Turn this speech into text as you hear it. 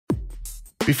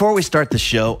Before we start the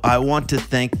show, I want to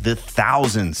thank the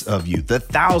thousands of you,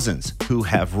 who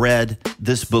have read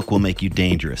This Book Will Make You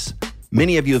Dangerous.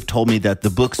 Many of you have told me that the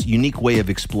book's unique way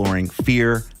of exploring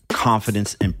fear,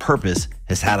 confidence, and purpose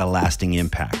has had a lasting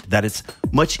impact, that it's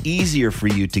much easier for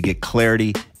you to get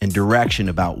clarity and direction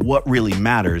about what really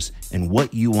matters and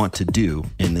what you want to do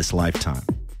in this lifetime.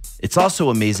 It's also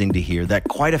amazing to hear that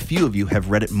quite a few of you have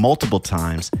read it multiple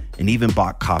times and even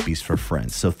bought copies for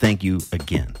friends, so thank you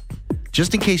again.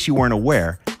 Just in case you weren't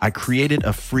aware, I created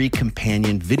a free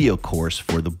companion video course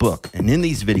for the book. And in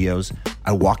these videos,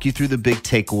 I walk you through the big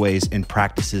takeaways and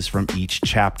practices from each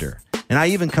chapter. And I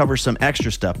even cover some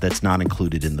extra stuff that's not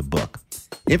included in the book.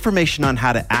 Information on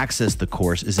how to access the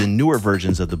course is in newer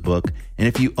versions of the book. And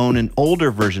if you own an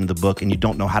older version of the book and you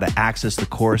don't know how to access the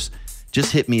course,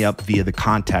 just hit me up via the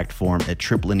contact form at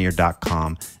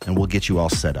triplinear.com and we'll get you all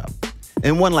set up.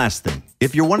 And one last thing,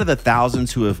 if you're one of the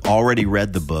thousands who have already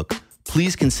read the book,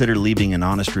 please consider leaving an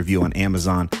honest review on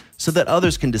Amazon so that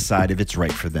others can decide if it's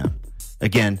right for them.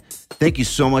 Again, thank you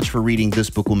so much for reading This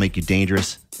Book Will Make You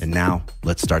Dangerous. And now,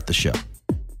 let's start the show.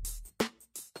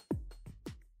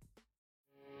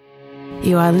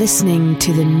 You are listening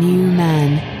to the new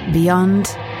man beyond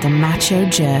the macho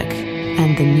jerk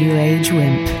and the new age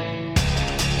wimp.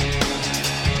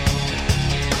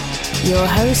 Your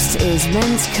host is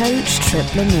men's coach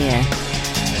Trip Lanier.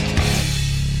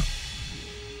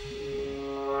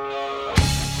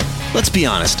 Let's be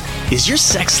honest, is your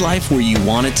sex life where you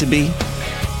want it to be?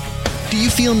 Do you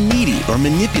feel needy or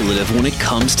manipulative when it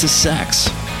comes to sex?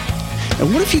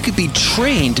 And what if you could be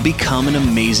trained to become an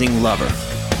amazing lover?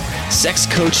 Sex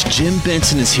coach Jim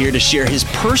Benson is here to share his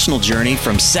personal journey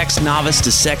from sex novice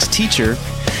to sex teacher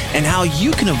and how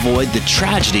you can avoid the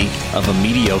tragedy of a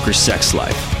mediocre sex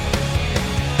life.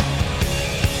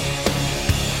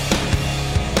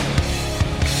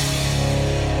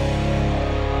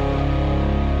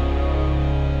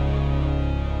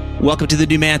 Welcome to The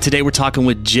New Man. Today we're talking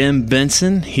with Jim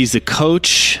Benson. He's the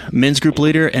coach, men's group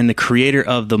leader, and the creator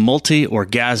of the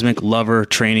Multi-Orgasmic Lover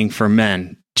Training for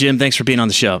Men. Jim, thanks for being on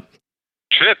the show.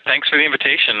 Trip, thanks for the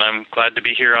invitation. I'm glad to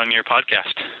be here on your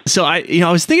podcast. So I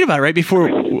was thinking about it right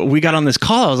before we got on this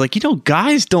call. I was like,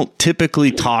 guys don't typically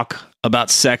talk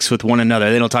about sex with one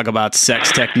another. They don't talk about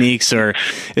sex techniques or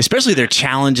especially their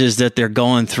challenges that they're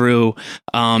going through.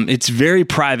 It's very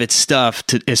private stuff,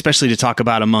 especially to talk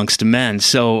about amongst men.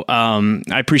 So I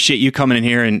appreciate you coming in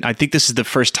here. And I think this is the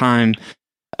first time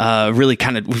we're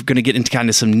going to get into kind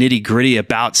of some nitty gritty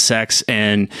about sex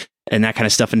and that kind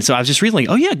of stuff. And so I was just reading,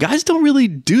 guys don't really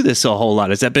do this a whole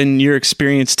lot. Has that been your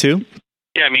experience too?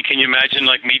 Yeah, I mean, can you imagine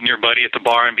like meeting your buddy at the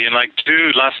bar and being like,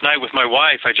 dude, last night with my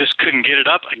wife, I just couldn't get it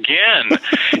up again.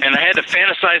 And I had to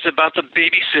fantasize about the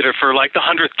babysitter for like the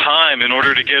 100th time in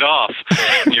order to get off.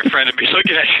 And your friend would be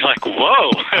looking at you like,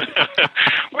 whoa,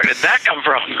 where did that come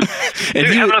from?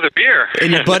 Dude, have another beer.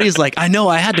 And your buddy's like, I know,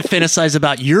 I had to fantasize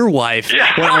about your wife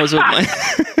when I was with my...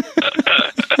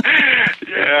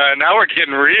 Yeah, now we're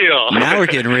getting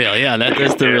real. Yeah,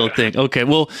 that's the real thing. Okay,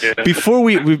 well, before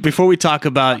we talk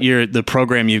about the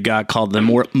program you've got called the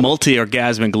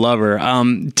Multi-Orgasmic Lover,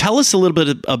 tell us a little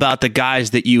bit about the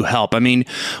guys that you help. I mean,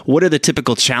 what are the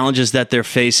typical challenges that they're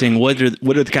facing? What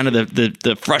are kind of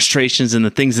the frustrations and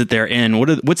the things that they're in?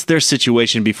 What's their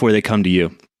situation before they come to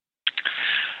you?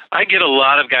 I get a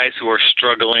lot of guys who are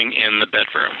struggling in the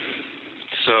bedroom.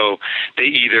 So they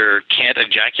either can't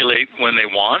ejaculate when they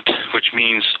want, which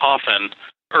means often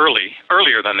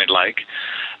earlier than they'd like.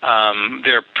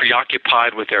 They're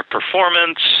preoccupied with their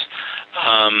performance.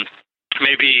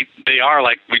 Maybe they are,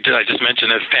 like I just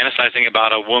mentioned, fantasizing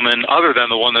about a woman other than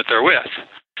the one that they're with.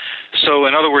 So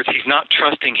in other words, he's not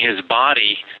trusting his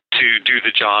body to do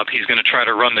the job. He's going to try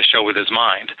to run the show with his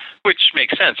mind, which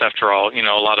makes sense after all. A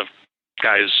lot of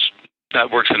guys,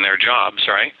 that works in their jobs,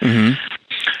 right? Mm-hmm.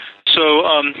 So,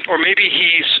 or maybe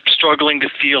he's struggling to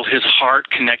feel his heart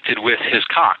connected with his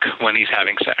cock when he's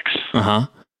having sex. Uh-huh.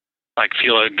 Like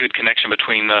feel a good connection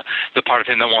between the part of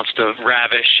him that wants to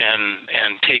ravish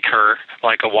and take her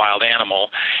like a wild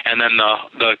animal, and then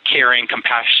the caring,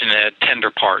 compassionate,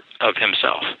 tender part of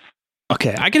himself.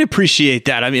 Okay, I can appreciate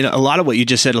that. I mean, a lot of what you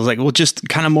just said was like, well, just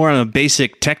kind of more on a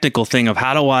basic technical thing of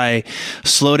how do I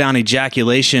slow down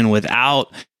ejaculation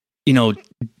without,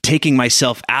 taking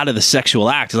myself out of the sexual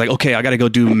act. It's like, okay, I got to go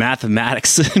do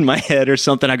mathematics in my head or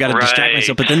something. I got to distract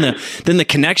myself. But then the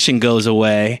connection goes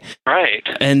away. Right.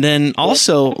 And then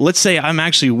also, let's say I'm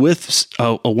actually with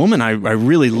a woman I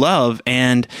really love,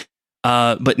 and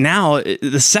But now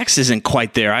the sex isn't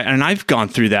quite there. And I've gone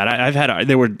through that.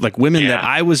 There were like women that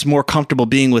I was more comfortable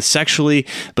being with sexually,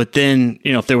 but then,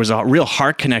 if there was a real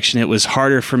heart connection, it was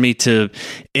harder for me to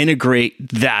integrate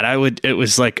that. It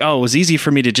was like, it was easy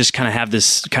for me to just kind of have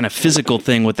this kind of physical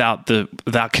thing without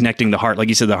connecting the heart, like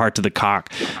you said, the heart to the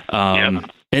cock.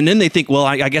 And then they think, well,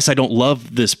 I guess I don't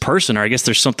love this person, or I guess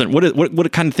there's something.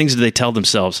 What kind of things do they tell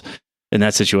themselves in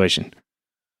that situation?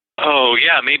 Oh,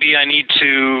 yeah, maybe I need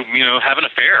to, have an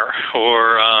affair,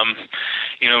 or,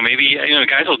 maybe,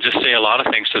 guys will just say a lot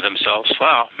of things to themselves.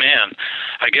 Wow, man,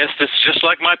 I guess this is just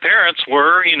like my parents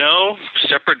were,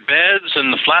 separate beds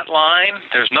and the flat line.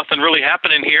 There's nothing really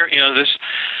happening here.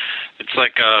 It's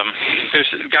like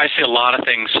guys say a lot of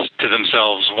things to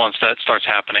themselves once that starts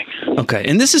happening. Okay,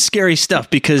 and this is scary stuff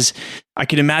because I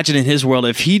can imagine in his world,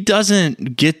 if he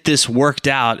doesn't get this worked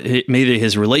out, maybe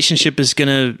his relationship is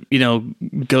gonna,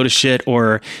 go to shit,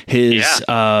 or his,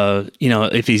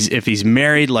 if he's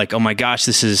married, like, oh my gosh,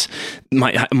 this is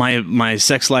my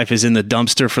sex life is in the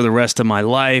dumpster for the rest of my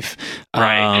life,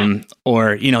 right?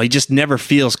 Or he just never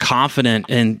feels confident.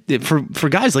 And for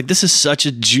guys, like, this is such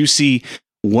a juicy,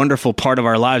 wonderful part of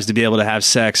our lives to be able to have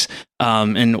sex.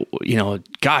 And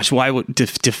gosh, why would to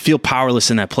feel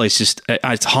powerless in that place? Just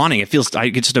it's haunting. I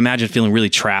can just imagine feeling really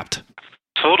trapped.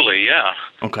 Totally, yeah.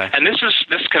 Okay. And this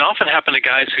can often happen to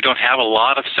guys who don't have a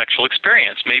lot of sexual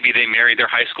experience. Maybe they married their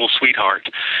high school sweetheart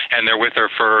and they're with her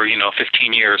for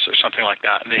 15 years or something like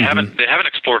that. And they haven't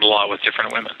explored a lot with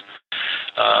different women.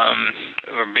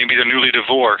 Or maybe they're newly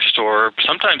divorced, or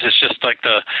sometimes it's just like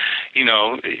I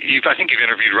think you've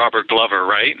interviewed Robert Glover,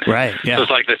 right? Right, yeah. So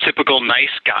it's like the typical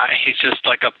nice guy. He's just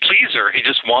like a pleaser. He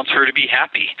just wants her to be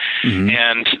happy. Mm-hmm.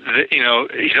 And,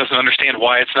 he doesn't understand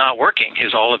why it's not working.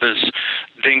 All of his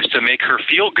things to make her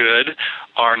feel good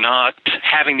are not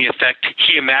having the effect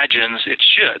he imagines it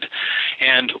should.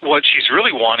 And what she's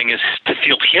really wanting is to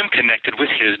feel him connected with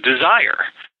his desire.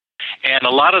 And a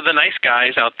lot of the nice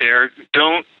guys out there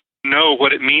don't know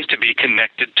what it means to be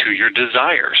connected to your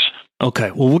desires.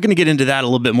 Okay, well, we're going to get into that a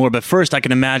little bit more, but first I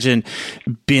can imagine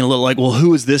being a little like, well,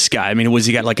 who is this guy? I mean, was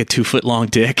he got like a 2-foot-long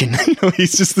dick, and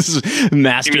he's just this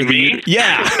master? You mean me?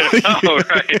 Yeah. Oh,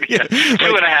 right. Yeah.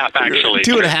 2.5, actually.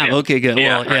 2.5. Yeah. Okay, good.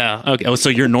 Yeah, well, yeah. Okay. Oh, so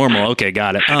you're normal. Okay,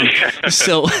 got it.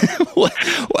 So,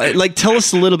 tell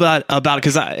us a little about it,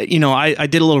 because I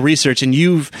did a little research, and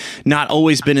you've not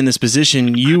always been in this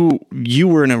position. You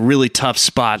were in a really tough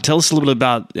spot. Tell us a little bit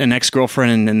about an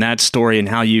ex-girlfriend and that story, and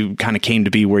how you kind of came to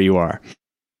be where you are.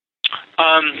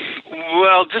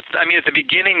 At the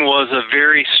beginning was a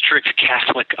very strict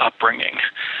Catholic upbringing,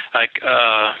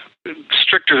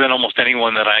 stricter than almost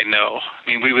anyone that I know. I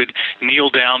mean, we would kneel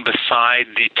down beside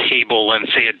the table and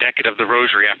say a decade of the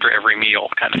rosary after every meal,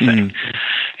 kind of thing.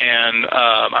 And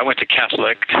I went to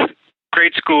Catholic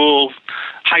grade school,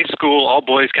 high school, all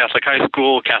boys Catholic high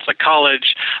school, Catholic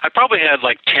college. I probably had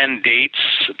like 10 dates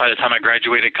by the time I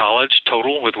graduated college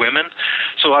total with women.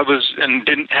 So I was, and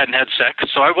hadn't had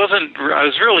sex. So I was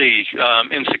really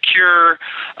insecure,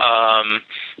 kind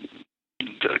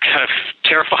of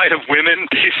terrified of women,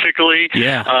 basically.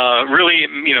 Yeah. Really,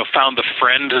 found the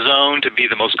friend zone to be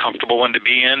the most comfortable one to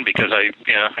be in, because I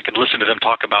could listen to them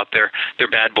talk about their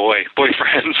bad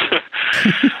boyfriends.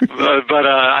 but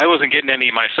I wasn't getting any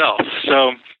myself.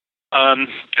 So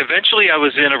eventually I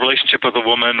was in a relationship with a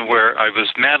woman where I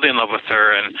was madly in love with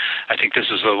her, and I think this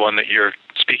is the one that you're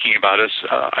speaking about.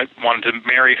 I wanted to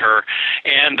marry her,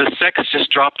 and the sex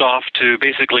just dropped off to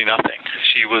basically nothing.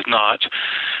 She was not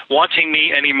wanting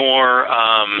me anymore,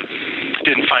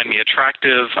 didn't find me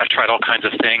attractive. I tried all kinds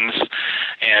of things,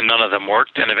 and none of them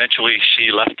worked, and eventually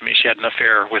she left me. She had an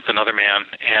affair with another man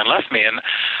and left me, and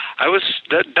that was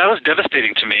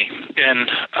devastating to me. And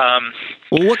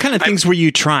well, what kind of things were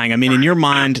you trying? I mean, in your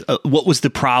mind, what was the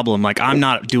problem? Like, I'm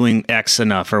not doing X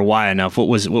enough or Y enough. What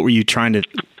were you trying to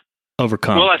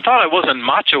overcome? Well, I thought I wasn't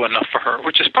macho enough for her,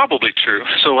 which is probably true.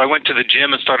 So I went to the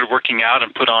gym and started working out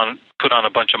and put on a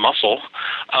bunch of muscle.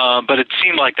 But it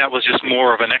seemed like that was just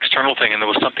more of an external thing, and there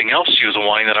was something else she was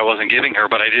wanting that I wasn't giving her,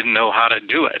 but I didn't know how to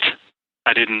do it.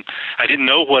 I didn't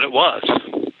know what it was.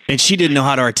 And she didn't know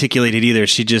how to articulate it either.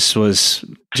 She just was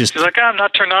She's like, I'm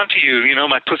not turned on to you.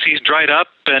 My pussy's dried up,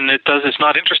 and it's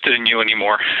not interested in you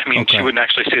anymore. I mean, Okay. She wouldn't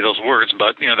actually say those words,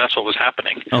 but that's what was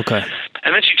happening. Okay.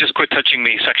 And then she just quit touching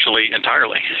me sexually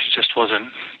entirely. She just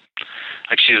wasn't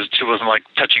like she wasn't like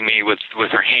touching me with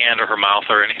her hand or her mouth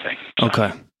or anything. So.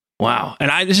 Okay. Wow. And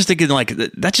I was just thinking, like,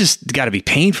 that's just got to be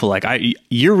painful. Like,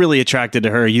 you're really attracted to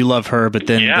her, you love her, but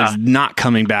then there's not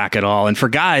coming back at all. And for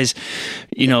guys,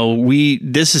 you know,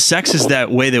 sex is that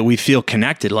way that we feel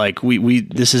connected. Like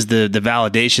this is the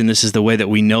validation. This is the way that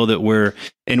we know that we're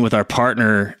in with our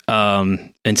partner.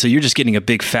 And so you're just getting a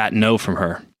big fat no from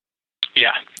her.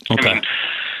 Yeah. Okay.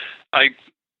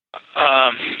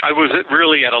 I was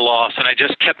really at a loss, and I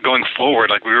just kept going forward.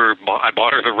 Like I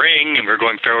bought her the ring, and we were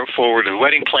going forward with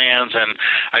wedding plans, and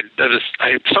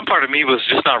some part of me was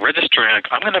just not registering. Like,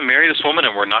 I'm going to marry this woman,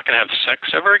 and we're not going to have sex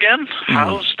ever again.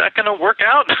 How's that going to work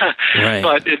out? Right.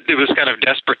 But it was kind of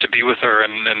desperate to be with her,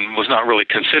 and was not really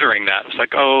considering that. It was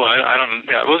like,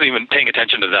 I wasn't even paying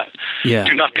attention to that. Yeah.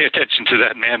 Do not pay attention to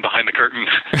that man behind the curtain.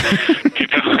 You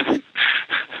know?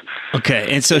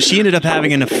 Okay, and so she ended up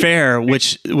having an affair,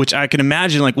 which I can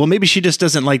imagine, like, well, maybe she just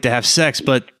doesn't like to have sex,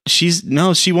 but she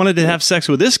wanted to have sex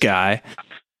with this guy.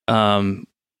 We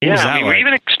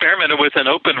even experimented with an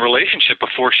open relationship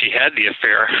before she had the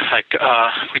affair. Like,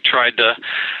 we tried to,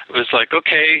 it was like,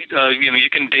 okay, you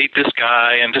can date this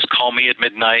guy and just call me at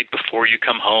midnight before you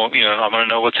come home. You know, I want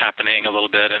to know what's happening a little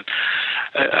bit. And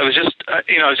I was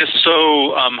just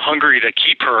so hungry to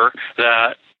keep her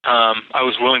that I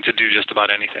was willing to do just about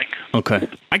anything. Okay.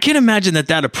 I can't imagine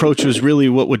that approach was really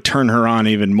what would turn her on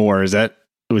even more. Is that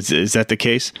the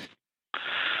case?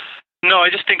 No, I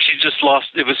just think she just lost.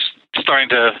 It was starting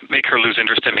to make her lose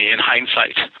interest in me in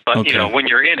hindsight. But, okay. You know, when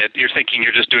you're in it, you're thinking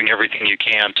you're just doing everything you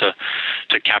can to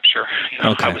capture. You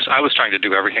know, okay. I was trying to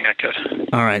do everything I could.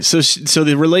 All right. So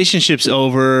the relationship's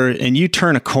over and you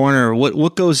turn a corner.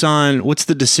 What goes on? What's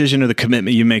the decision or the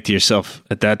commitment you make to yourself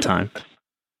at that time?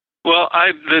 Well,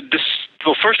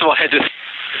 first of all, I had to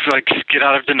get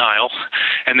out of denial,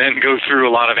 and then go through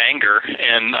a lot of anger,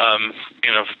 and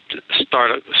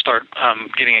start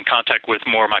getting in contact with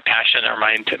more of my passion or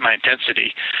my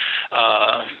intensity.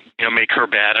 Make her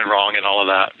bad and wrong and all of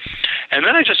that. And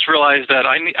then I just realized that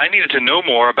I needed to know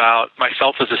more about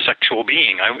myself as a sexual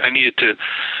being. I needed to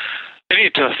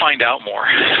find out more.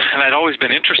 And I'd always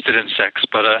been interested in sex,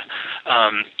 but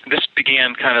this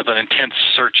began kind of an intense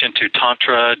search into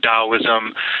tantra,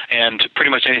 Taoism, and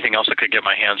pretty much anything else I could get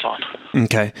my hands on.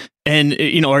 Okay. And,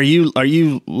 are you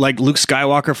like Luke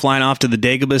Skywalker flying off to the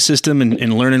Dagobah system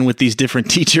and learning with these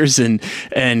different teachers and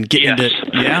getting into,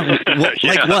 yeah?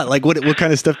 What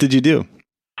kind of stuff did you do?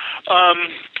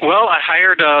 Well, I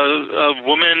hired a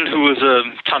woman who was a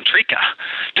tantrika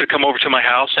to come over to my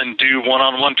house and do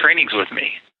one-on-one trainings with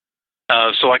me,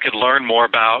 so I could learn more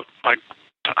about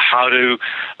how to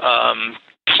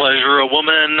pleasure a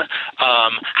woman,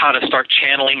 how to start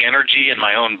channeling energy in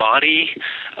my own body,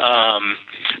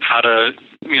 how to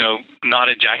not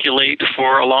ejaculate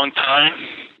for a long time.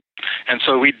 And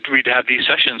so we'd have these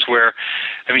sessions where,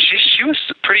 I mean, she was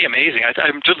pretty amazing. I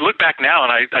just look back now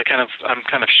and I'm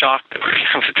kind of shocked that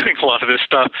I was doing a lot of this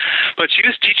stuff. But she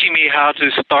was teaching me how to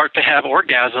start to have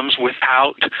orgasms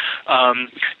without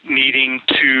needing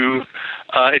to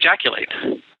ejaculate.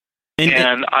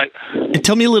 And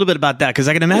tell me a little bit about that, because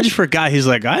I can imagine for a guy who's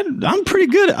like, I'm pretty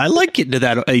good. I like getting to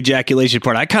that ejaculation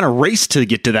part. I kind of race to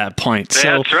get to that point.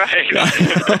 That's right.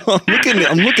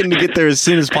 I'm looking to get there as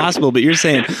soon as possible. But you're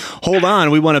saying, hold on,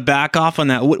 we want to back off on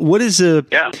that. What does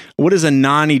a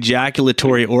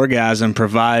non-ejaculatory orgasm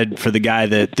provide for the guy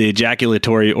that the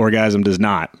ejaculatory orgasm does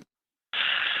not?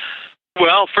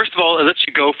 Well, first of all, it lets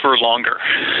you go for longer.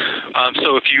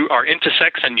 So if you are into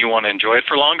sex and you want to enjoy it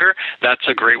for longer, that's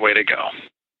a great way to go.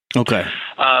 Okay.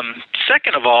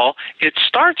 Second of all, it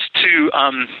starts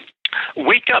to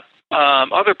wake up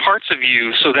other parts of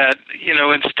you, so that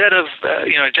instead of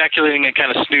ejaculating and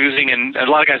kind of snoozing, and a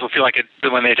lot of guys will feel like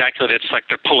when they ejaculate, it's like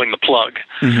they're pulling the plug,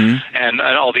 and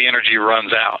all the energy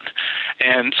runs out.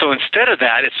 And so instead of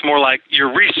that, it's more like you're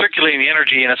recirculating the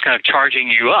energy, and it's kind of charging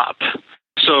you up.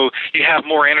 So you have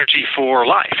more energy for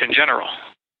life in general.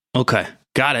 Okay.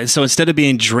 Got it. So instead of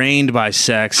being drained by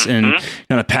sex and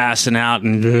kind of passing out,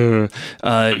 and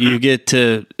you get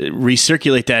to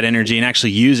recirculate that energy and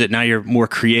actually use it. Now you're more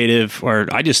creative, or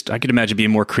I could imagine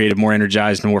being more creative, more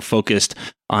energized, and more focused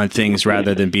on things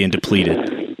rather than being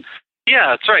depleted. Yeah,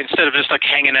 that's right. Instead of just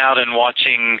hanging out and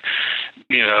watching,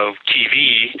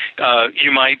 TV,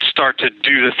 you might start to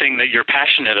do the thing that you're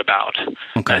passionate about.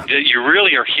 Okay. That you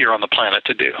really are here on the planet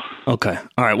to do. Okay.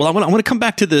 All right. Well, I want to come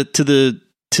back to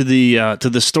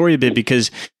the story a bit,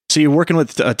 because so you're working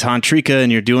with tantrika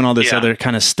and you're doing all this other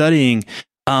kind of studying.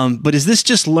 But is this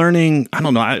just learning? I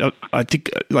don't know. I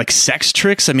think like sex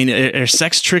tricks. I mean, are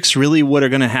sex tricks really what are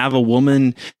going to have a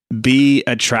woman be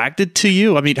attracted to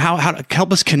you? I mean, how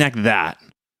help us connect that?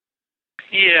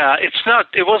 Yeah,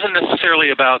 it wasn't necessarily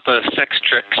about the sex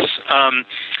tricks.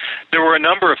 There were a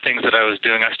number of things that I was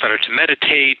doing. I started to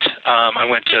meditate. I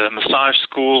went to massage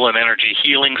school and energy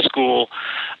healing school.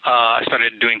 I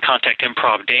started doing contact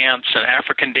improv dance and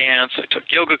African dance. I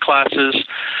took yoga classes.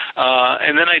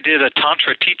 And then I did a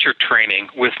tantra teacher training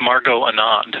with Margot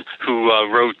Anand, who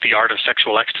wrote The Art of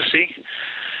Sexual Ecstasy.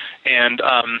 And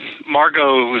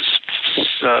Margot was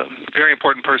a very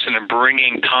important person in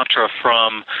bringing Tantra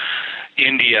from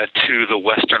India to the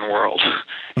Western world.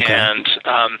 Okay. And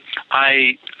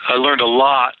I learned a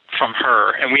lot from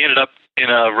her, and we ended up in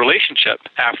a relationship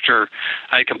after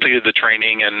I completed the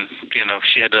training, and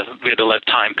we had to let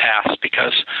time pass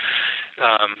because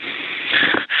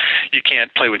you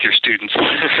can't play with your students.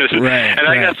 Right, and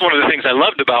I think that's one of the things I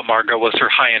loved about Margot was her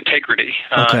high integrity,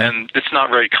 and it's not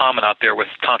very common out there with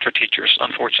Tantra teachers,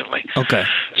 unfortunately. Okay.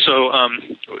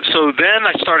 So then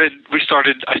I started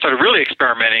really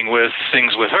experimenting with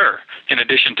things with her, in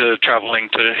addition to traveling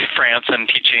to France and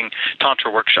teaching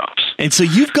Tantra workshops. And so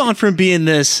you've gone from being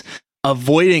this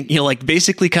avoiding,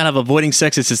 basically kind of avoiding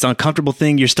sex. It's this uncomfortable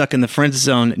thing. You're stuck in the friend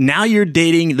zone. Now you're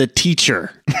dating the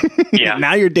teacher. Yeah.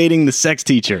 Now you're dating the sex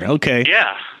teacher. Okay.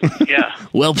 Yeah.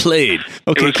 Well played.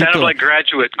 Okay. It was kind of like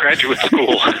graduate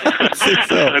school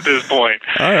at this point.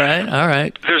 All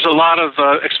right. There's a lot of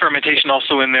experimentation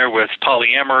also in there with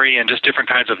polyamory and just different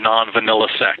kinds of non-vanilla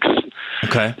sex.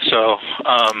 Okay. So,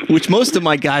 which most of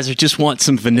my guys just want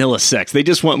some vanilla sex. They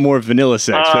just want more vanilla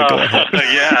sex. Go ahead.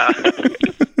 Yeah.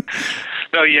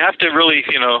 No, you have to really,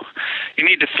 you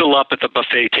need to fill up at the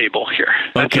buffet table here.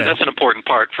 That's an important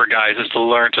part for guys, is to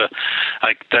learn to,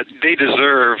 that they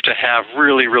deserve to have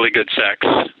really, really good sex.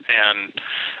 And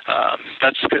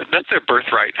that's their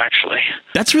birthright, actually.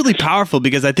 That's really powerful,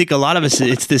 because I think a lot of us,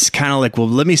 it's this kind of like, well,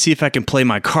 let me see if I can play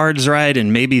my cards right,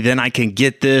 and maybe then I can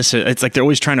get this. It's like they're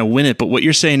always trying to win it. But what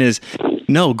you're saying is,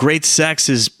 no, great sex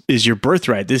is your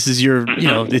birthright. This is your,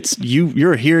 it's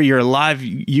you're here, you're alive,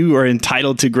 you are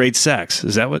entitled to great sex.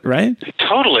 Is that right?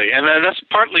 Totally. And that's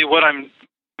partly what I'm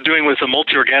doing with the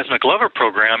Multi-Orgasmic Lover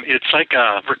program. It's like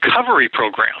a recovery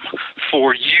program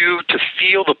for you to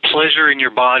feel the pleasure in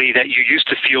your body that you used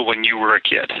to feel when you were a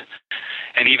kid,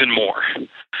 and even more.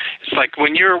 It's like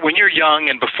when you're young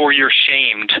and before you're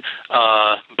shamed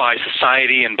by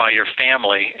society and by your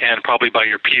family and probably by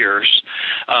your peers,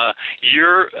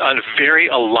 you're a very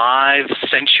alive,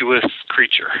 sensuous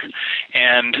creature.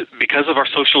 And because of our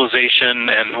socialization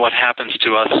and what happens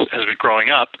to us as we're growing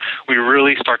up, we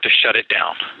really start to shut it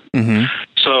down. Mm-hmm.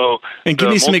 So, and give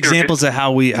me some examples of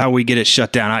how we get it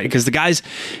shut down. Because the guys,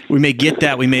 we may get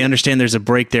that, we may understand there's a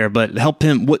break there, but help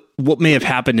him. What may have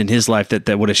happened in his life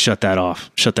that would have shut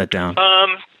that down?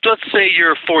 Let's say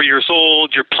you're 4 years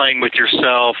old, you're playing with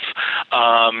yourself,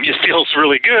 it feels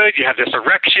really good, you have this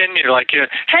erection, you're like,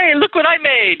 hey, look what I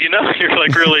made, you're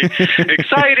like really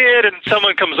excited, and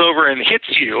someone comes over and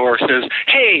hits you or says,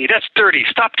 hey, that's dirty,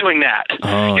 stop doing that,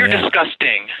 you're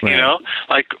disgusting, right.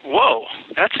 Like, whoa,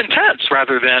 that's intense,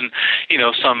 rather than,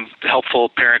 some helpful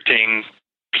parenting,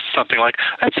 something like,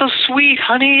 that's so sweet,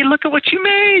 honey, look at what you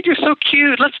made, you're so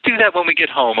cute, let's do that when we get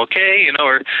home, okay?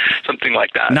 Or something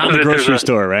like that. Not in the grocery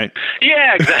store, right?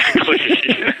 Yeah, exactly.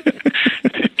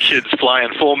 Kids flying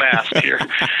full mast here.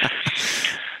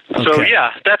 Okay. So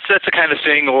yeah, that's the kind of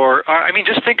thing. Or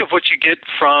just think of what you get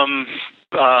from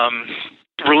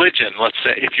religion. Let's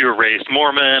say if you were raised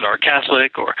Mormon or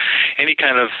Catholic or any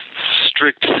kind of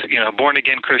strict, born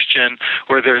again Christian,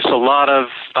 where there's a lot of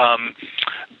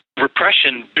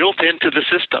repression built into the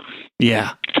system.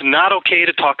 Yeah. It's not okay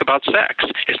to talk about sex.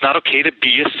 It's not okay to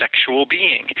be a sexual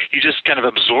being. You just kind of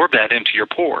absorb that into your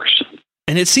pores.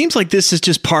 And it seems like this is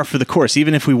just par for the course,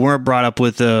 even if we weren't brought up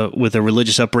with a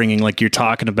religious upbringing like you're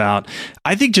talking about.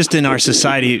 I think just in our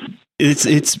society,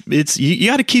 it's you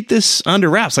got to keep this under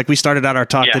wraps. Like we started out our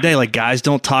talk today, like guys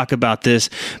don't talk about this.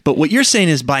 But what you're saying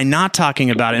is by not talking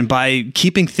about it and by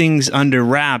keeping things under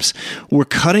wraps, we're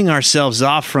cutting ourselves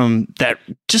off from that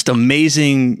just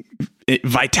amazing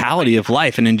vitality of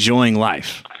life and enjoying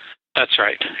life. That's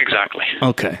right. Exactly.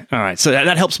 Okay. All right. So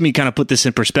that helps me kind of put this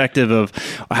in perspective of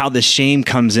how the shame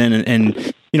comes in.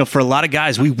 And for a lot of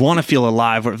guys, we want to feel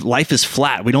alive. Life is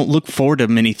flat. We don't look forward to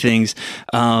many things.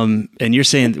 And you're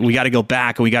saying we got to go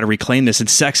back and we got to reclaim this. And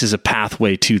sex is a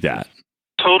pathway to that.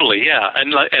 Totally, yeah.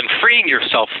 And freeing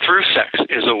yourself through sex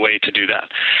is a way to do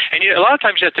that. And a lot of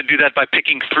times you have to do that by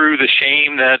picking through the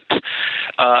shame that,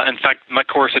 in fact, my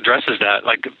course addresses that,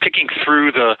 like picking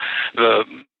through the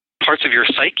parts of your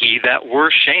psyche that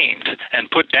were shamed and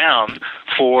put down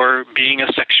for being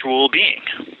a sexual being.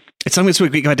 It's something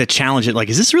we got to challenge it. Like,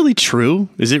 is this really true?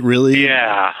 Is it really?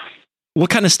 Yeah. What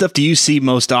kind of stuff do you see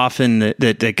most often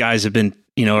that guys have been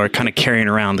are kind of carrying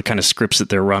around the kind of scripts that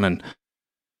they're running?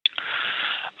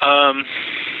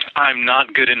 I'm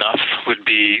not good enough would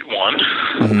be one.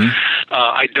 Mm-hmm.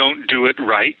 I don't do it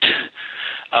right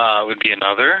would be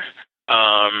another.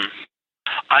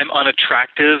 I'm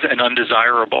unattractive and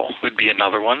undesirable would be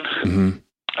another one. Mm-hmm.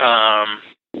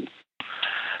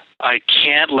 I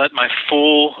can't let my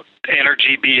full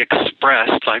energy be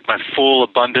expressed, like my full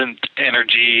abundant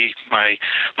energy, my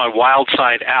wild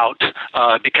side out,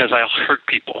 because I'll hurt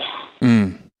people.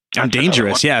 I'm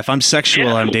dangerous. Yeah, if I'm sexual,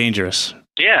 I'm dangerous.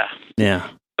 Yeah. Yeah.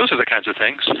 Those are the kinds of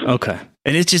things. Okay.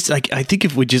 And it's just like, I think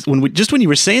if when you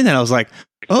were saying that, I was like,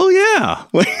 oh yeah.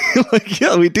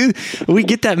 Yeah, we do. We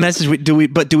get that message. Do we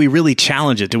really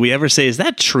challenge it? Do we ever say, is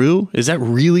that true? Is that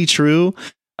really true?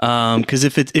 Because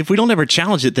if we don't ever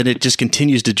challenge it, then it just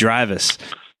continues to drive us.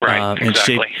 Right.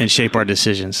 Exactly. and shape our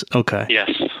decisions. Okay. Yes.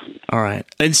 All right.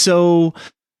 And so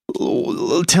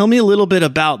tell me a little bit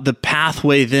about the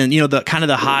pathway then, the kind of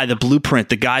the blueprint,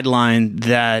 the guideline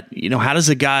that, how does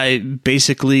a guy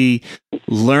basically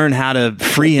learn how to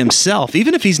free himself?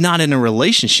 Even if he's not in a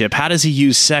relationship, how does he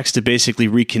use sex to basically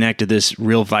reconnect to this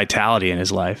real vitality in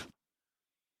his life?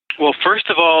 Well, first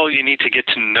of all, you need to get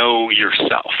to know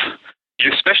yourself,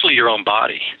 especially your own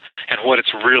body and what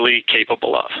it's really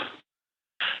capable of.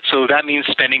 So that means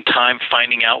spending time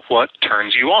finding out what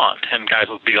turns you on. And guys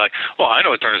will be like, well, I know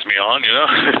what turns me on,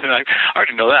 I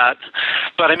already know that.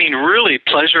 But I mean, really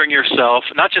pleasuring yourself,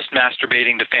 not just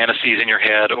masturbating to fantasies in your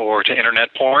head or to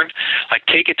internet porn, like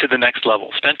take it to the next level.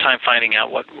 Spend time finding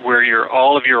out where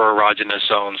all of your erogenous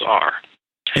zones are.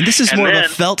 And this is more of a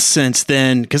felt sense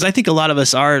than, because I think a lot of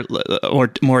us are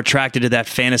more attracted to that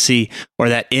fantasy or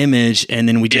that image, and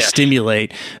then we just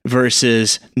stimulate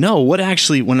versus when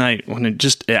I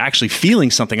just actually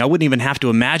feeling something, I wouldn't even have to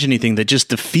imagine anything, that just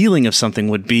the feeling of something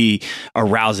would be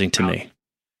arousing to me.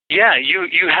 Yeah,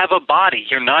 you have a body.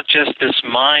 You're not just this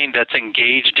mind that's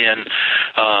engaged in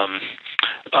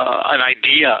an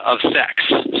idea of sex,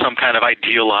 some kind of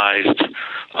idealized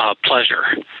pleasure.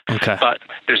 Okay. But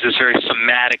there's this very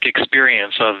somatic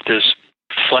experience of this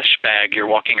flesh bag you're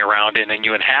walking around in and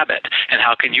you inhabit. And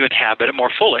how can you inhabit it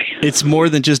more fully? It's more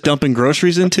than just dumping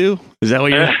groceries into? Is that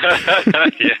what you're...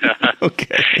 Yeah.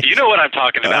 Okay. You know what I'm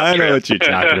talking about. I know what you're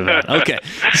talking about. Okay.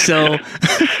 So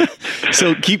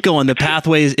keep going. The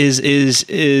pathway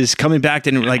is coming back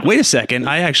to like, wait a second.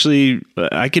 I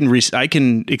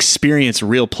can experience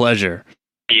real pleasure.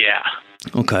 Yeah.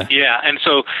 Okay. Yeah, and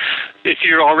so if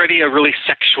you're already a really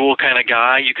sexual kind of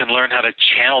guy, you can learn how to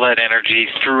channel that energy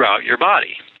throughout your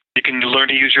body. You can learn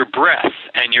to use your breath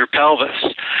and your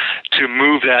pelvis to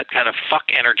move that kind of fuck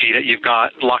energy that you've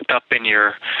got locked up in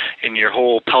your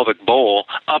whole pelvic bowl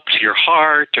up to your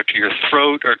heart or to your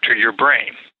throat or to your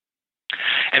brain.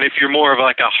 And if you're more of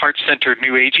like a heart-centered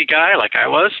New Agey guy like I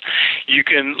was, you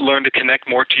can learn to connect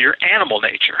more to your animal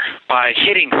nature by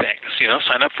hitting things.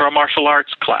 Sign up for a martial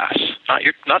arts class,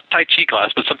 not Tai Chi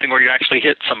class, but something where you actually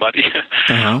hit somebody.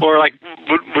 Uh-huh. Or like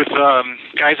with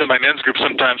guys in my men's group,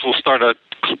 sometimes we'll start a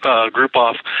group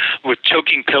off with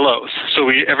choking pillows. So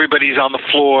everybody's on the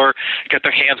floor, got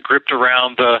their hands gripped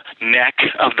around the neck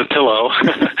of the pillow,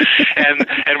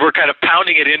 and we're kind of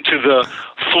pounding it into the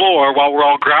floor while we're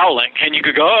all growling. And you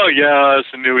could go, oh yeah, it's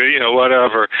a new,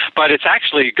 whatever. But it's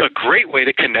actually a great way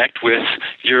to connect with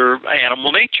your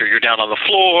animal nature. You're down on the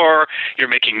floor, you're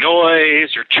making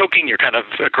noise, you're choking, you're kind of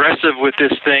aggressive with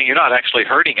this thing. You're not actually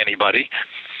hurting anybody.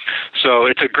 So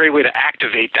it's a great way to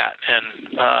activate that.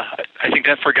 And I think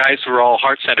that for guys who are all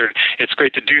heart-centered, it's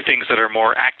great to do things that are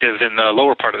more active in the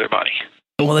lower part of their body.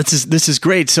 Well, this is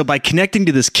great. So by connecting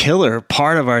to this killer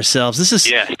part of ourselves,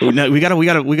 we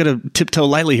gotta tiptoe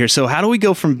lightly here. So how do we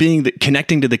go from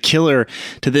connecting to the killer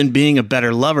to then being a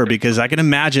better lover? Because I can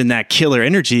imagine that killer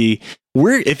energy.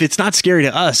 If it's not scary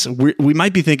to us, we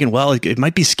might be thinking, well, it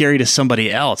might be scary to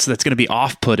somebody else. That's going to be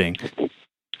off-putting.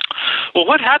 Well,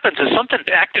 what happens is something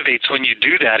activates when you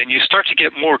do that, and you start to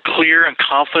get more clear and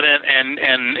confident and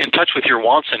in touch with your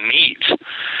wants and needs.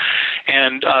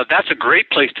 And that's a great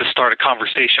place to start a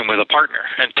conversation with a partner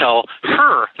and tell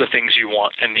her the things you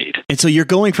want and need. And so you're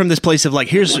going from this place of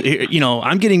like,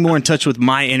 I'm getting more in touch with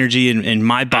my energy and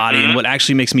my body and what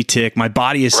actually makes me tick. My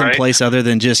body is someplace other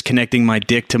than just connecting my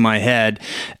dick to my head.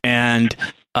 And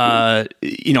I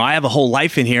have a whole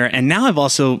life in here, and now I'm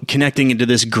also connecting into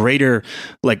this greater,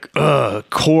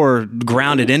 core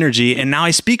grounded energy. And now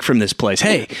I speak from this place.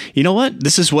 Hey, you know what?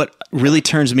 This is what really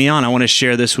turns me on. I want to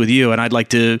share this with you, and I'd like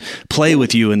to play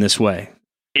with you in this way.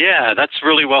 Yeah, that's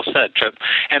really well said, Trip.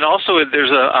 And also,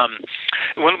 there's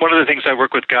one of the things I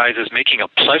work with guys is making a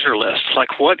pleasure list.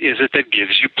 Like, what is it that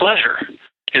gives you pleasure?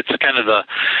 It's kind of the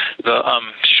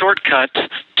shortcut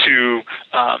to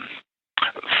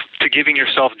giving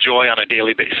yourself joy on a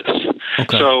daily basis.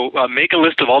 Okay. So make a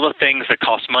list of all the things that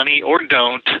cost money or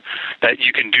don't that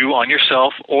you can do on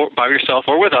yourself or by yourself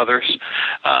or with others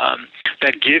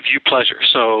that give you pleasure.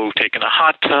 So taking a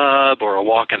hot tub or a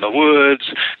walk in the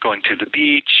woods, going to the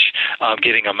beach,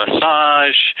 getting a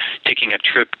massage, taking a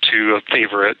trip to a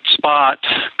favorite spot,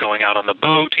 going out on the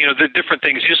boat, the different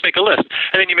things. You just make a list.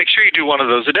 And then you make sure you do one of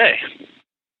those a day.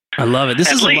 I love it. This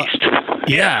At is least.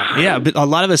 Yeah. But a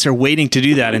lot of us are waiting to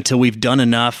do that until we've done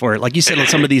enough, or like you said,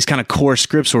 some of these kind of core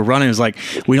scripts we're running is like,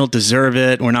 we don't deserve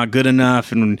it. We're not good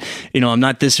enough. And, I'm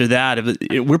not this or that.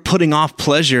 We're putting off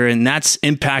pleasure, and that's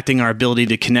impacting our ability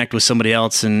to connect with somebody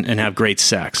else and have great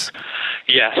sex.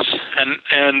 Yes.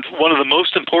 And one of the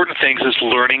most important things is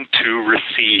learning to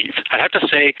receive. I have to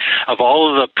say, of all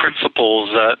of the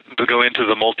principles that go into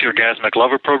the Multi-Orgasmic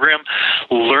Lover program,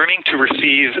 learning to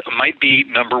receive might be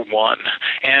number one.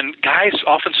 And guys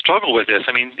often struggle with this.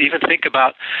 I mean, even think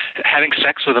about having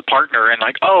sex with a partner and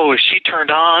like, oh, is she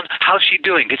turned on? How's she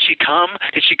doing? Did she come?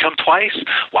 Did she come twice?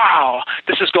 Wow,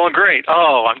 this is going great.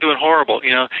 Oh, I'm doing horrible.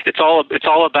 It's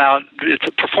all about, it's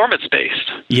performance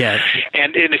based. Yeah.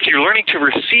 And if you're learning to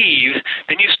receive,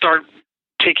 then you start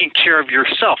taking care of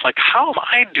yourself. Like, how am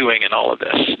I doing in all of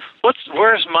this?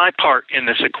 Where's my part in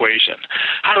this equation?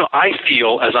 How do I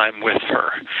feel as I'm with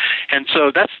her? And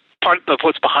so that's part of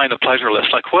what's behind the pleasure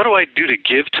list. Like, what do I do to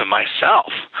give to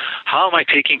myself? How am I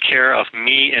taking care of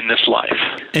me in this life?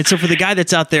 And so for the guy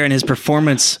that's out there in his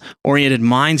performance-oriented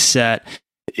mindset,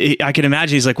 I can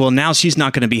imagine he's like, well, now she's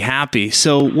not going to be happy.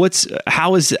 So what's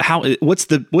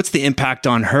the impact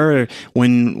on her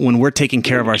when we're taking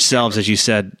care of ourselves, as you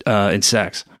said, in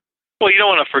sex? Well, you don't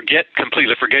want to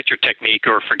completely forget your technique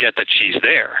or forget that she's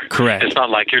there. Correct. It's not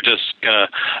like you're just going to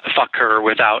fuck her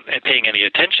without paying any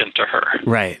attention to her.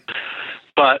 Right.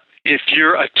 But if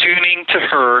you're attuning to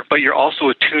her, but you're also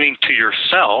attuning to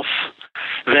yourself,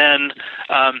 then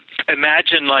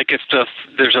imagine like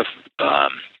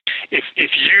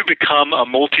if you become a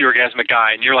multi-orgasmic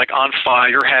guy and you're like on fire,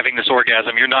 you're having this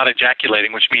orgasm, you're not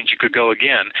ejaculating, which means you could go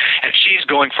again, and she's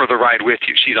going for the ride with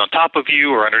you. She's on top of you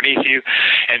or underneath you,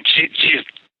 and she's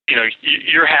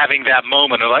you're having that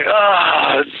moment of like,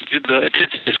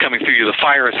 it's coming through you. The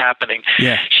fire is happening.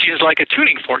 Yeah. She's like a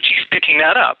tuning fork. She's picking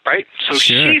that up, right? So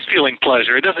Sure. She's feeling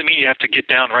pleasure. It doesn't mean you have to get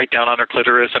down right down on her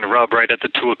clitoris and rub right at the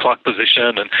 2 o'clock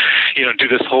position and, do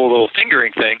this whole little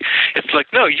fingering thing. It's like,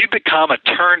 no, you become a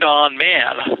turned on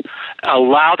man.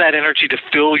 Allow that energy to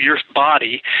fill your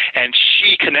body, and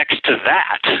she connects to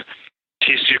that.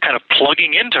 You're kind of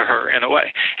plugging into her in a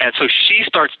way. And so she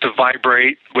starts to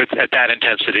vibrate at that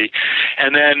intensity.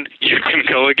 And then you can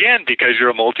go again because you're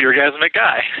a multi-orgasmic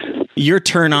guy. Your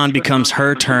turn on becomes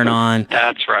her turn on.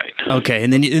 That's right. Okay.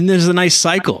 And then there's a nice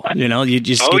cycle. You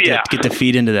just get to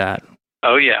feed into that.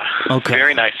 Oh, yeah. Okay.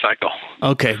 Very nice cycle.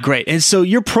 Okay, great. And so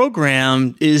your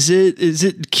program, is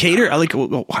it cater? Like,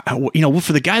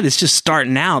 for the guy that's just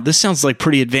starting out, this sounds like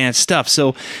pretty advanced stuff.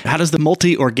 So how does the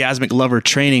Multi-Orgasmic Lover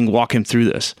Training walk him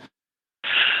through this?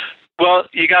 Well,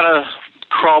 you got to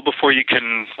crawl before you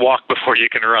can walk, before you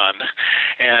can run.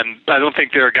 And I don't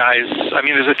think there are guys,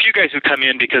 there's a few guys who come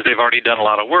in because they've already done a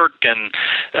lot of work and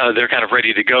they're kind of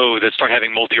ready to go, that start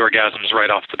having multi-orgasms right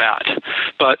off the bat.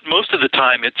 But most of the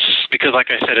time it's because,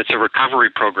 like I said, it's a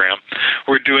recovery program.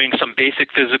 We're doing some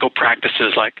basic physical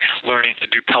practices like learning to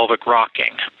do pelvic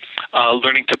rocking,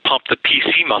 learning to pump the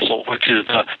PC muscle, which is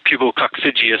the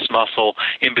pubococcygeus muscle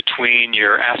in between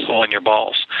your asshole and your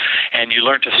balls. And you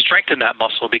learn to strengthen that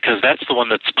muscle because that's the one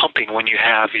that's pumping when you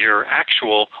have your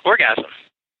actual orgasm.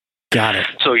 Got it.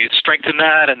 So you strengthen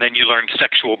that, and then you learn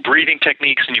sexual breathing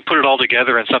techniques, and you put it all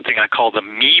together in something I call the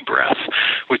me breath,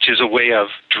 which is a way of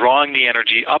drawing the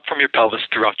energy up from your pelvis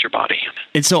throughout your body.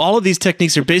 And so all of these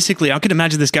techniques are basically, I can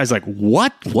imagine this guy's like,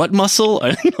 what muscle?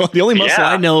 The only muscle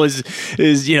I know is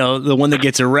the one that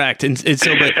gets erect. And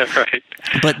so, right.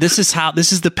 But this is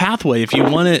the pathway. If you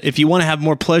want to have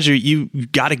more pleasure, you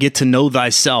got to get to know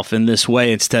thyself in this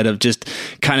way instead of just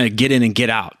kind of get in and get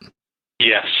out.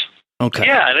 Yes. Okay.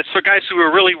 Yeah, and it's for guys who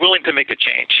are really willing to make a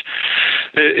change.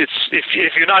 It's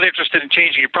if you're not interested in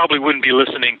changing, you probably wouldn't be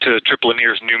listening to Triple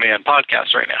Lanier's New Man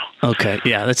podcast right now. Okay,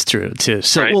 yeah, that's true too.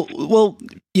 So, right. well,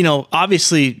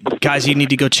 obviously, guys, you need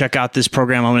to go check out this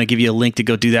program. I'm going to give you a link to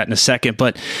go do that in a second.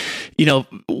 But,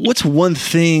 what's one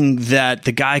thing that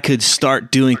the guy could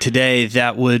start doing today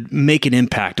that would make an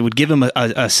impact? It would give him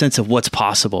a sense of what's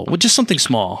possible. Well, just something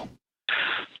small.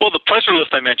 Well, the pleasure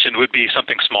list I mentioned would be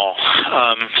something small.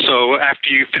 So after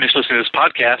you finish listening to this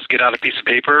podcast, get out a piece of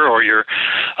paper or your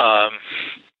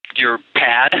your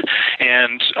pad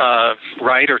and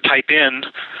write or type in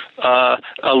a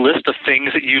list of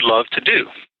things that you love to do.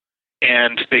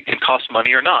 And they can cost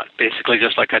money or not, basically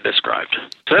just like I described.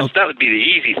 So that would be the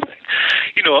easy thing.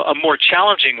 You know, a more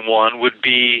challenging one would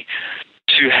be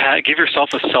to give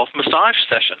yourself a self-massage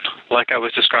session, like I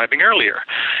was describing earlier.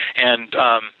 And,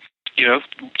 you know,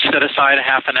 set aside a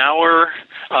half an hour,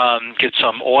 get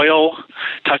some oil,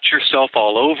 touch yourself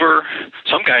all over.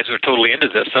 Some guys are totally into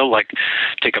this. They'll like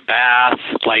take a bath,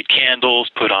 light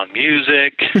candles, put on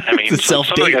music. I mean, some of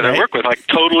the guys I work with like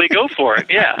totally go for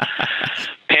it. Yeah.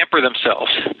 Pamper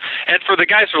themselves. And for the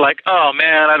guys who are like, oh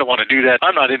man, I don't want to do that.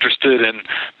 I'm not interested in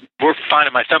we're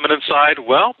finding my feminine side.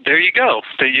 Well, there you go.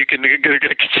 That you're going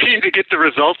to continue to get the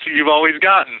results that you've always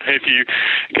gotten if you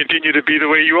continue to be the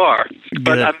way you are.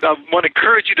 But I want to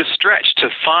encourage you to stretch, to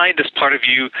find this part of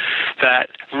you that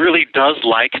really does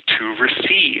like to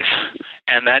receive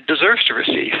and that deserves to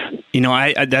receive. You know,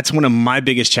 I that's one of my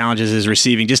biggest challenges is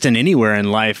receiving just in anywhere in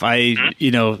life.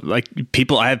 You know, like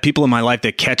I have people in my life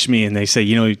that catch me and they say,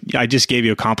 you know, I just gave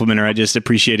you a compliment or I just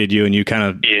appreciated you and you kind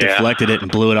of deflected it and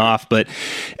blew it off. But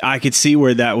I could see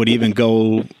where that would even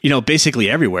go, you know, basically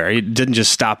everywhere. It didn't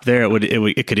just stop there.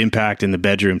 It could impact in the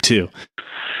bedroom too.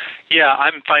 Yeah,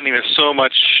 I'm finding there's so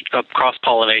much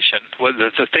cross-pollination.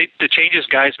 The changes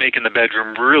guys make in the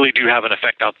bedroom really do have an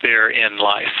effect out there in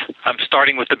life. I'm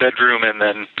starting with the bedroom and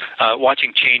then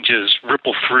watching changes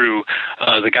ripple through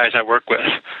the guys I work with,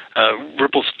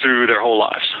 ripples through their whole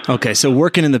lives. Okay, so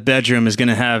working in the bedroom is going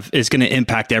to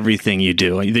impact everything you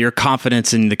do. Your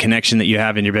confidence and the connection that you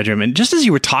have in your bedroom. And just as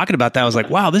you were talking about that, I was like,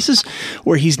 wow, this is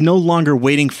where he's no longer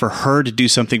waiting for her to do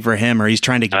something for him or he's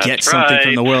trying to get something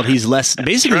from the world. He's less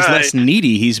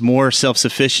needy. He's more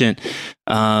self-sufficient.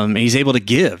 He's able to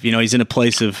give. You know, he's in a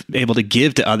place of able to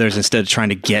give to others instead of trying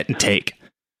to get and take.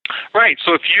 Right.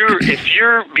 So if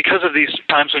you're because of these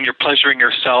times when you're pleasuring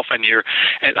yourself and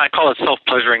I call it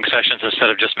self-pleasuring sessions instead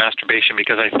of just masturbation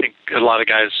because I think a lot of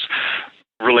guys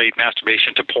relate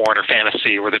masturbation to porn or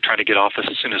fantasy where they're trying to get off as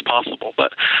soon as possible.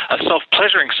 But a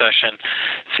self-pleasuring session,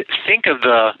 think of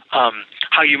the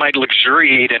how you might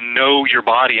luxuriate and know your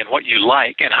body and what you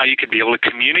like and how you could be able to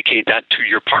communicate that to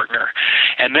your partner.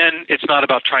 And then it's not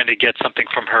about trying to get something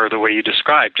from her the way you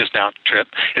described just now, Trip.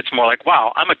 It's more like,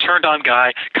 wow, I'm a turned-on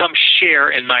guy. Come share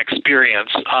in my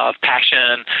experience of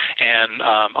passion and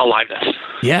aliveness.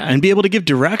 Yeah, and be able to give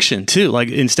direction, too. Like,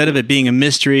 instead of it being a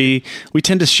mystery, we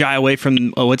tend to shy away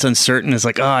from, it's uncertain. It's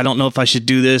like, I don't know if I should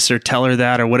do this or tell her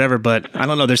that or whatever. But I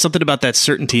don't know. There's something about that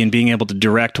certainty and being able to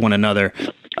direct one another.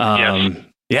 Yes.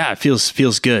 Yeah, it feels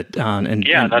good.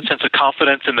 That sense of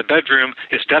confidence in the bedroom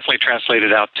is definitely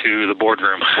translated out to the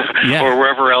boardroom or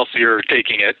wherever else you're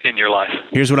taking it in your life.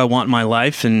 Here's what I want in my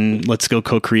life, and let's go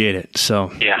co-create it.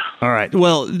 So, all right.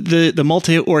 Well, the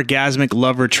Multi-Orgasmic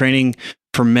Lover Training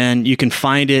for men, you can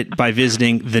find it by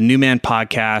visiting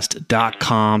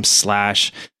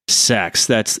thenewmanpodcast.com/sex.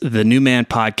 That's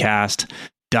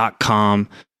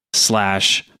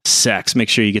thenewmanpodcast.com/sex. Make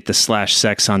sure you get the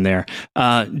 /sex on there.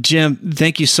 Jim,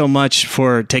 thank you so much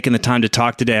for taking the time to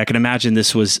talk today. I can imagine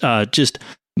this was just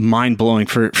mind-blowing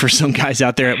for some guys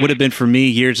out there. It would have been for me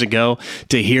years ago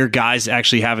to hear guys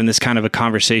actually having this kind of a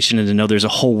conversation and to know there's a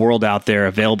whole world out there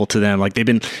available to them. Like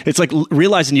it's like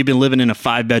realizing you've been living in a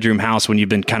 5-bedroom house when you've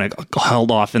been kind of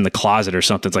held off in the closet or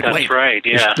something. It's like, that's right.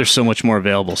 Yeah. There's so much more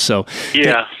available. So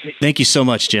thank you so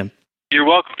much, Jim. You're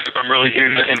welcome. I'm really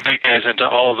here to invite guys into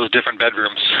all of those different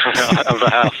bedrooms of the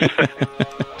house.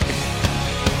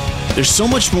 There's so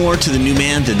much more to The New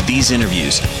Man than these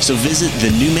interviews. So visit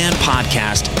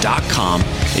thenewmanpodcast.com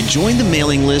and join the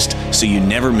mailing list so you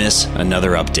never miss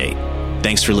another update.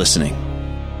 Thanks for listening.